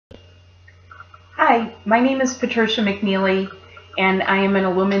Hi, my name is Patricia McNeely, and I am an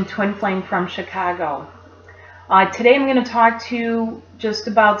Illumined Twin Flame from Chicago. Today I'm going to talk to you just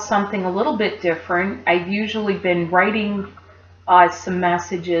about something a little bit different. I've usually been writing some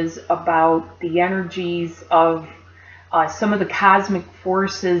messages about the energies of some of the cosmic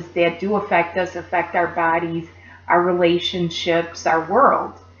forces that do affect us, affect our bodies, our relationships, our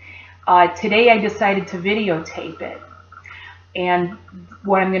world. Today I decided to videotape it. And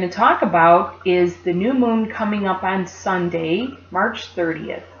what I'm going to talk about is the new moon coming up on Sunday, March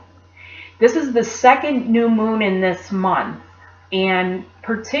 30th. This is the second new moon in this month, and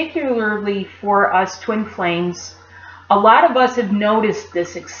particularly for us twin flames, a lot of us have noticed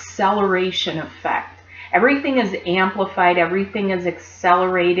this acceleration effect. Everything is amplified, everything is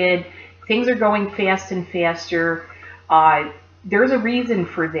accelerated, things are going fast and faster. There's a reason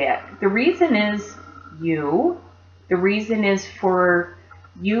for that. The reason is you. The reason is for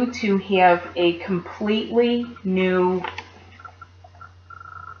you to have a completely new,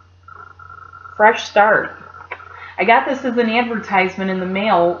 fresh start. I got this as an advertisement in the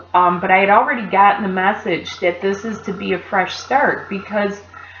mail, but I had already gotten the message that this is to be a fresh start because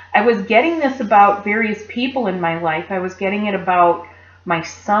I was getting this about various people in my life. I was getting it about my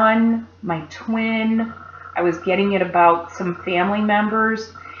son, my twin. I was getting it about some family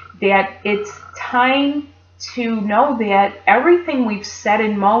members, that it's time to know that everything we've set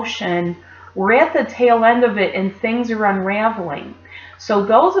in motion, we're at the tail end of it and things are unraveling. So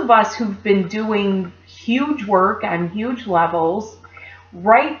those of us who've been doing huge work on huge levels,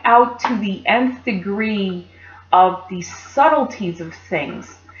 right out to the nth degree of the subtleties of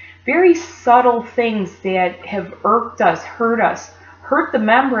things, very subtle things that have irked us, hurt the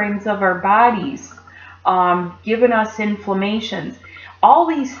membranes of our bodies, given us inflammations. All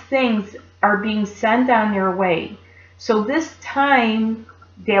these things are being sent on their way. So this time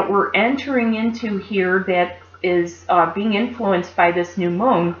that we're entering into here that is being influenced by this new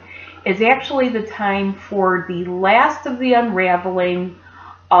moon is actually the time for the last of the unraveling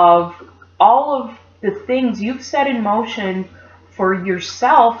of all of the things you've set in motion for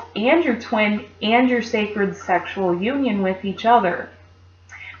yourself and your twin and your sacred sexual union with each other.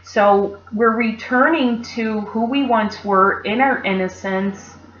 So we're returning to who we once were in our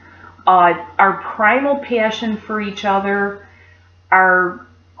innocence, our primal passion for each other, our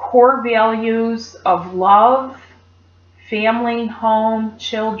core values of love, family, home,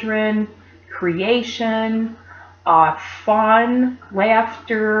 children, creation, fun,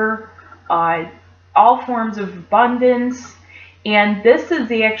 laughter, all forms of abundance. And this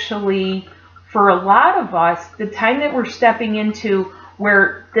is actually, for a lot of us, the time that we're stepping into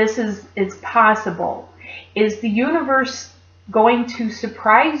where this is possible. Is the universe going to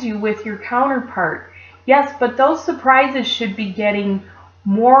surprise you with your counterpart? Yes, but those surprises should be getting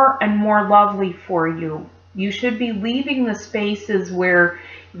more and more lovely for you. You should be leaving the spaces where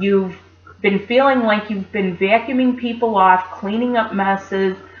you've been feeling like you've been vacuuming people off, cleaning up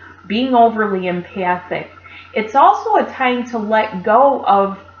messes, being overly empathic. It's also a time to let go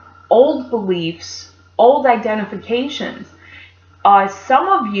of old beliefs, old identifications. Some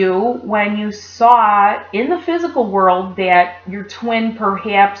of you, when you saw in the physical world that your twin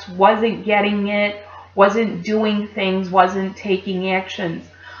perhaps wasn't getting it, wasn't doing things, wasn't taking actions,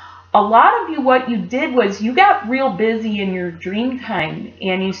 a lot of you, what you did was you got real busy in your dream time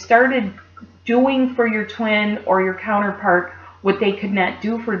and you started doing for your twin or your counterpart what they could not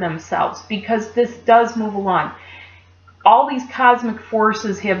do for themselves, because this does move along. All these cosmic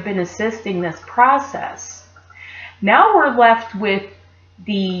forces have been assisting this process. Now we're left with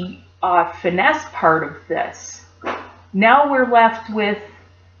the finesse part of this. Now we're left with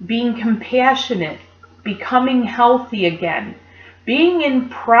being compassionate, becoming healthy again, being in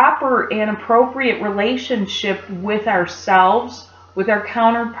proper and appropriate relationship with ourselves, with our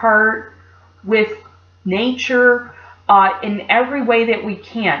counterpart, with nature, in every way that we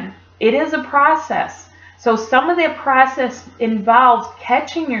can. It is a process. So some of that process involves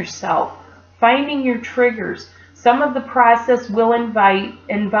catching yourself, finding your triggers. Some of the process will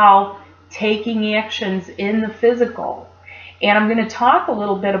involve taking actions in the physical. And I'm going to talk a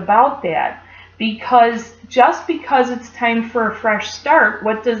little bit about that, because just because it's time for a fresh start,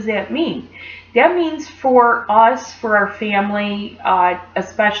 what does that mean? That means for us, for our family,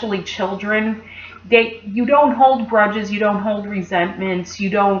 especially children, that you don't hold grudges, you don't hold resentments, you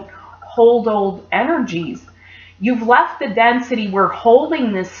don't hold old energies. You've left the density where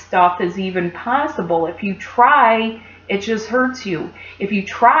holding this stuff is even possible. If you try, it just hurts you. If you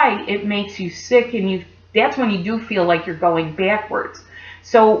try, it makes you sick, and that's when you do feel like you're going backwards.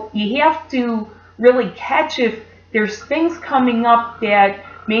 So you have to really catch if there's things coming up that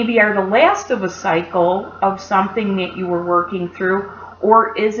maybe are the last of a cycle of something that you were working through,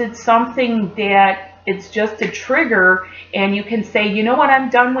 or is it something that it's just a trigger and you can say, you know what,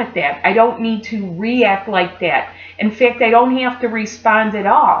 I'm done with that. I don't need to react like that. In fact, I don't have to respond at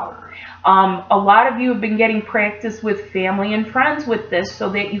all. A lot of you have been getting practice with family and friends with this so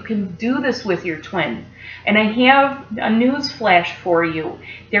that you can do this with your twin. And I have a news flash for you.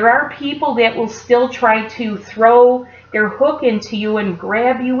 There are people that will still try to throw their hook into you and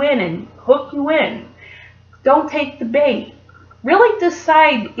grab you in and hook you in. Don't take the bait. Really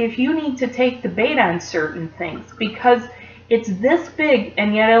decide if you need to take the bait on certain things, because it's this big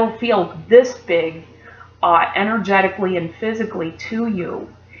and yet it'll feel this big energetically and physically to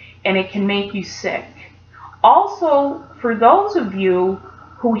you, and it can make you sick. Also, for those of you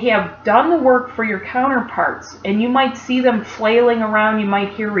who have done the work for your counterparts, and you might see them flailing around, you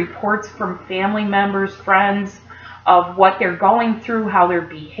might hear reports from family members, friends, of what they're going through, how they're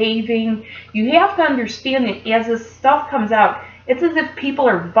behaving. You have to understand that as this stuff comes out, it's as if people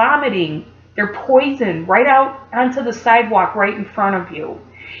are vomiting their poison right out onto the sidewalk right in front of you.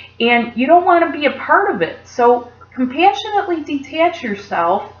 And you don't want to be a part of it. So compassionately detach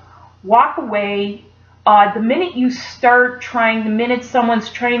yourself, walk away. The minute you start trying, the minute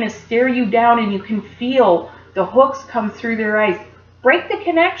someone's trying to stare you down and you can feel the hooks come through their eyes, break the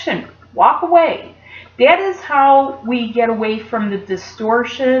connection, walk away. That is how we get away from the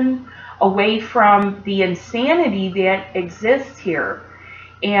distortion, away from the insanity that exists here.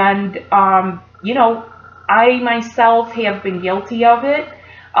 And, you know, I myself have been guilty of it.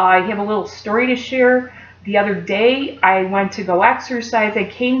 I have a little story to share. The other day, I went to go exercise. I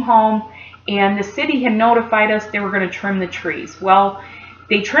came home, and the city had notified us they were going to trim the trees. Well,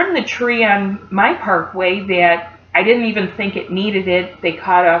 they trimmed the tree on my parkway that I didn't even think it needed it. They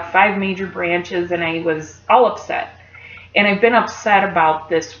cut off 5 major branches, and I was all upset. And I've been upset about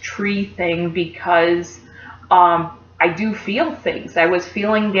this tree thing because I do feel things. I was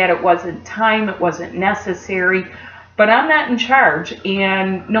feeling that it wasn't time, it wasn't necessary, but I'm not in charge.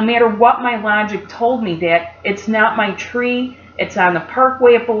 And no matter what my logic told me, that it's not my tree, it's on the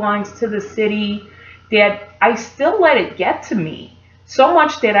parkway, it belongs to the city, that I still let it get to me. So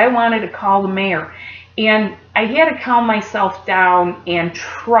much that I wanted to call the mayor. And I had to calm myself down and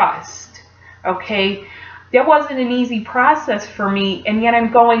trust, okay? That wasn't an easy process for me, and yet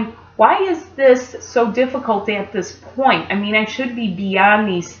I'm going, why is this so difficult at this point? I mean, I should be beyond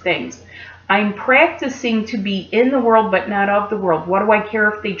these things. I'm practicing to be in the world but not of the world. What do I care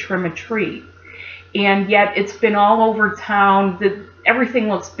if they trim a tree? And yet it's been all over town. Everything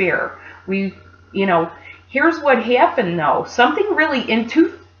looks bare. You know, here's what happened though. Something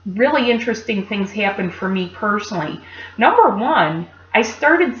really interesting things happened for me personally. Number one, I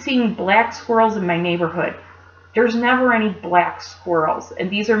started seeing black squirrels in my neighborhood. There's never any black squirrels, and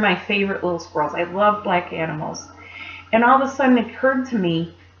these are my favorite little squirrels. I love black animals. And all of a sudden it occurred to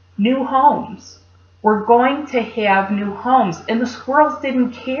me, new homes. We're going to have new homes, and the squirrels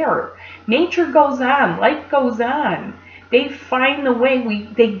didn't care. Nature goes on, life goes on. They find the way,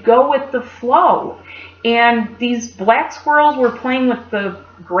 they go with the flow. And these black squirrels were playing with the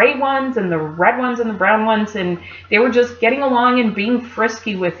gray ones and the red ones and the brown ones, and they were just getting along and being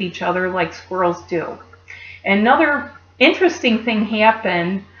frisky with each other like squirrels do. Another interesting thing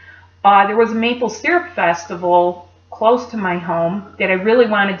happened. There was a maple syrup festival close to my home that I really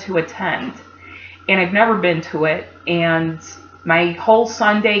wanted to attend, and I've never been to it, and my whole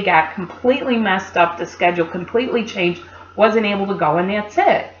Sunday got completely messed up. The schedule completely changed. Wasn't able to go, and that's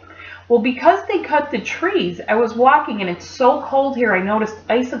it. Well, because they cut the trees, I was walking, and it's so cold here, I noticed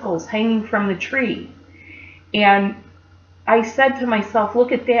icicles hanging from the tree. And I said to myself,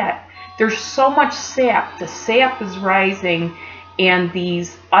 look at that. There's so much sap. The sap is rising, and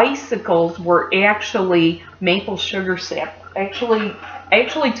these icicles were actually maple sugar sap. I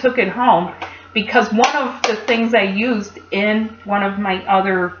actually took it home because one of the things I used in one of my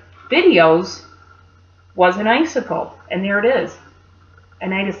other videos was an icicle, and there it is.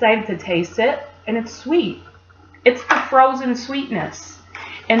 And I decided to taste it, and it's sweet. It's the frozen sweetness,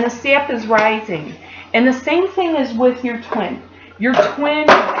 and the sap is rising. And the same thing is with your twin. Your twin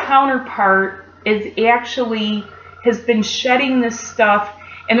counterpart has been shedding this stuff,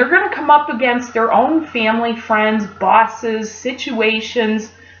 and they're going to come up against their own family, friends, bosses,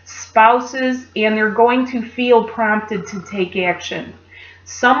 situations, spouses, and they're going to feel prompted to take action.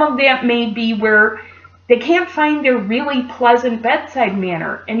 Some of that may be where they can't find their really pleasant bedside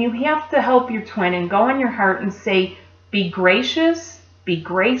manner, and you have to help your twin and go in your heart and say, be gracious, be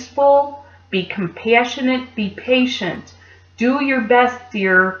graceful, be compassionate, be patient. Do your best,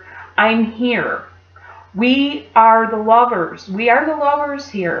 dear. I'm here. We are the lovers. We are the lovers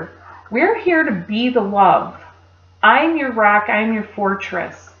here. We're here to be the love. I'm your rock. I'm your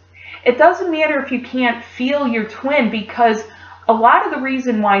fortress. It doesn't matter if you can't feel your twin, because a lot of the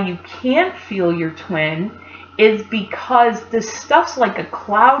reason why you can't feel your twin is because this stuff's like a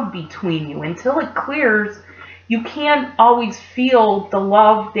cloud between you. Until it clears, you can't always feel the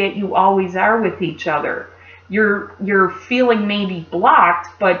love that you always are with each other. Your feeling may be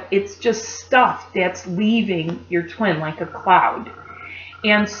blocked, but it's just stuff that's leaving your twin like a cloud.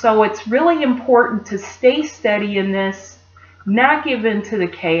 And so it's really important to stay steady in this, not give in to the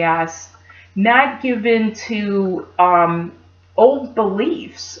chaos, not give in to old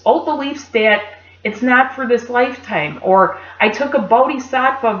beliefs that it's not for this lifetime, or I took a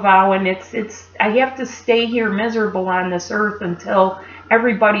bodhisattva vow and I have to stay here miserable on this earth until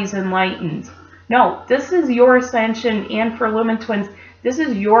everybody's enlightened. No, this is your ascension, and for Lumen Twins, this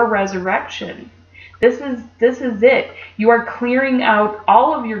is your resurrection. This is it. You are clearing out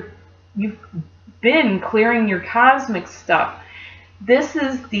all of you've been clearing your cosmic stuff. This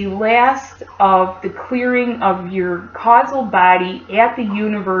is the last of the clearing of your causal body at the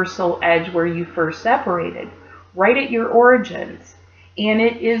universal edge where you first separated, right at your origins. And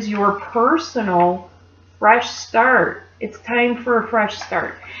it is your personal fresh start. It's time for a fresh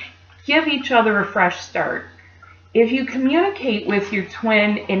start. Give each other a fresh start. If you communicate with your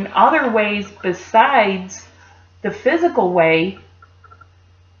twin in other ways besides the physical way,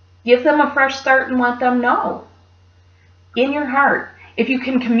 give them a fresh start and let them know. In your heart. If you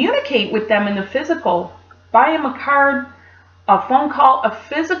can communicate with them in the physical, buy them a card, a phone call, a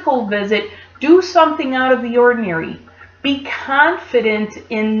physical visit, do something out of the ordinary. Be confident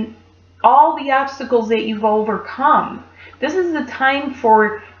in all the obstacles that you've overcome. This is the time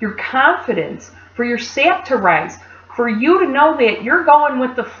for your confidence, for your sap to rise, for you to know that you're going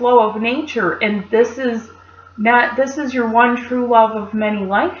with the flow of nature, and this is your one true love of many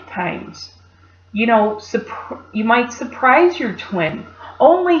lifetimes. You know, you might surprise your twin.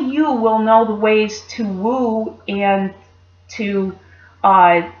 Only you will know the ways to woo and to,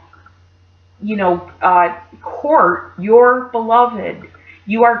 court your beloved.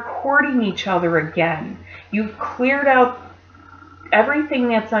 You are courting each other again. You've cleared out everything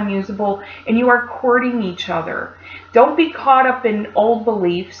that's unusable, and you are courting each other. Don't be caught up in old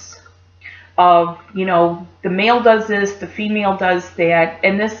beliefs of, the male does this, the female does that,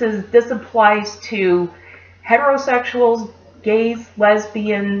 and this applies to heterosexuals, gays,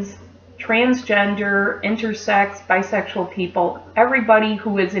 lesbians, transgender, intersex, bisexual people, everybody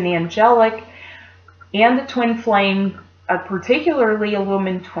who is an angelic and a twin flame, particularly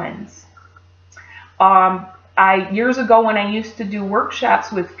Lumen Twins. Years ago, when I used to do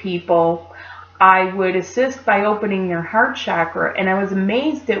workshops with people, I would assist by opening their heart chakra, and I was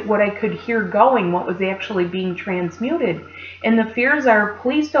amazed at what I could hear going, what was actually being transmuted. And the fears are,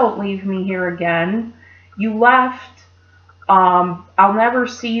 please don't leave me here again. You left. I'll never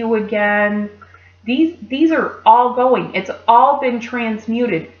see you again. These are all going. It's all been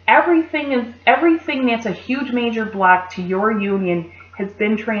transmuted. Everything that's a huge major block to your union has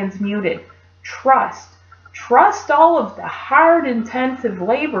been transmuted. Trust all of the hard, intensive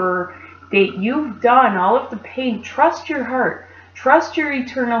labor that you've done, all of the pain. Trust your heart. Trust your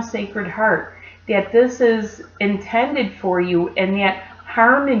eternal sacred heart that this is intended for you, and that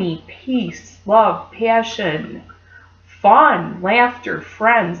harmony, peace, love, passion, fun, laughter,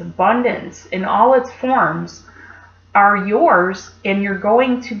 friends, abundance in all its forms are yours, and you're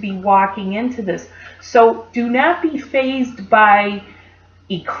going to be walking into this. So do not be fazed by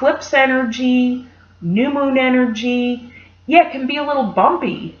eclipse energy, new moon energy. Yeah, it can be a little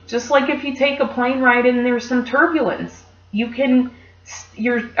bumpy, just like if you take a plane ride and there's some turbulence.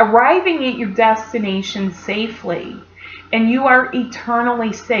 You're arriving at your destination safely, and you are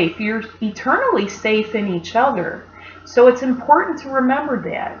eternally safe. You're eternally safe in each other. So it's important to remember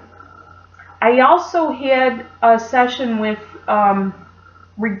that. I also had a session with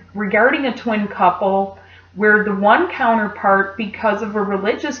regarding a twin couple where the one counterpart, because of a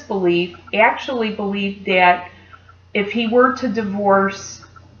religious belief, actually believed that if he were to divorce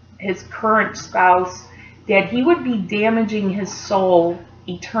his current spouse, that he would be damaging his soul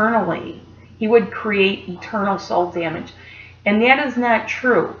eternally. He would create eternal soul damage. And that is not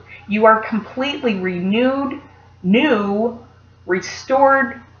true. You are completely renewed, new,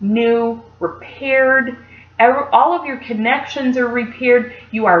 restored, new, repaired. All of your connections are repaired.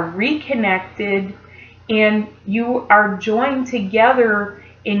 You are reconnected, and you are joined together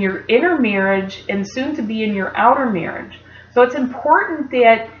in your inner marriage and soon to be in your outer marriage. So it's important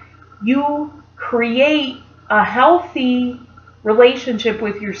that you create a healthy relationship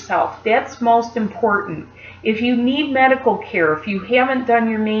with yourself. That's most important. If you need medical care, if you haven't done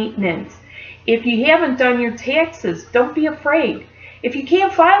your maintenance, if you haven't done your taxes, don't be afraid. If you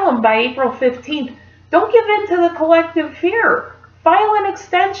can't file them by April 15th, don't give in to the collective fear. File an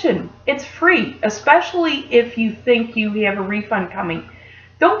extension. It's free, especially if you think you have a refund coming.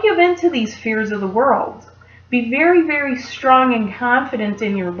 Don't give in to these fears of the world. Be very, very strong and confident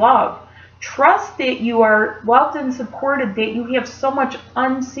in your love. Trust that you are loved and supported, that you have so much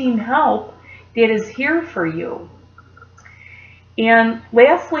unseen help that is here for you. And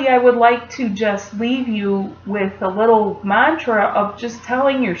lastly, I would like to just leave you with a little mantra of just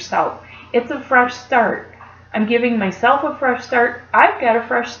telling yourself, it's a fresh start. I'm giving myself a fresh start. I've got a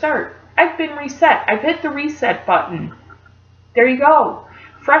fresh start. I've been reset. I've hit the reset button. There you go.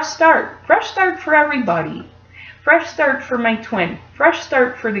 Fresh start. Fresh start for everybody. Fresh start for my twin. Fresh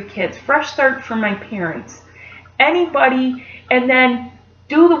start for the kids. Fresh start for my parents. Anybody. And then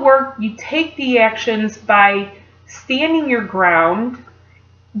do the work. You take the actions by standing your ground.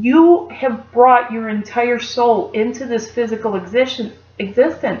 You have brought your entire soul into this physical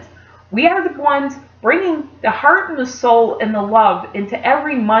existence. We are the ones bringing the heart and the soul and the love into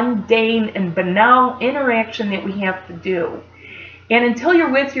every mundane and banal interaction that we have to do. And until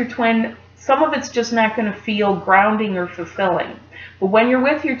you're with your twin, some of it's just not going to feel grounding or fulfilling. But when you're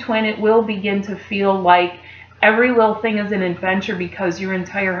with your twin, it will begin to feel like every little thing is an adventure because your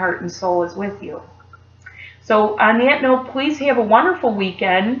entire heart and soul is with you. So on that note, please have a wonderful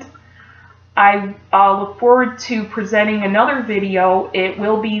weekend. I look forward to presenting another video. It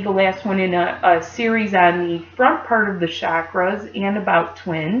will be the last one in a series on the front part of the chakras and about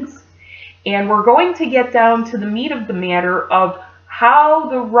twins. And we're going to get down to the meat of the matter of how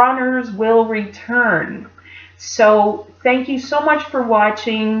the runners will return. So thank you so much for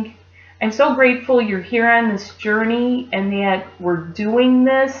watching. I'm so grateful you're here on this journey and that we're doing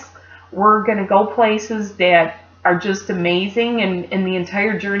this. We're going to go places that are just amazing, and the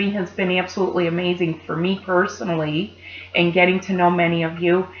entire journey has been absolutely amazing for me personally and getting to know many of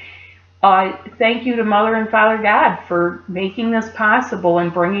you. Thank you to Mother and Father God for making this possible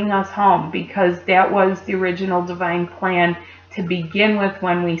and bringing us home, because that was the original divine plan to begin with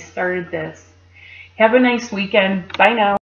when we started this. Have a nice weekend. Bye now.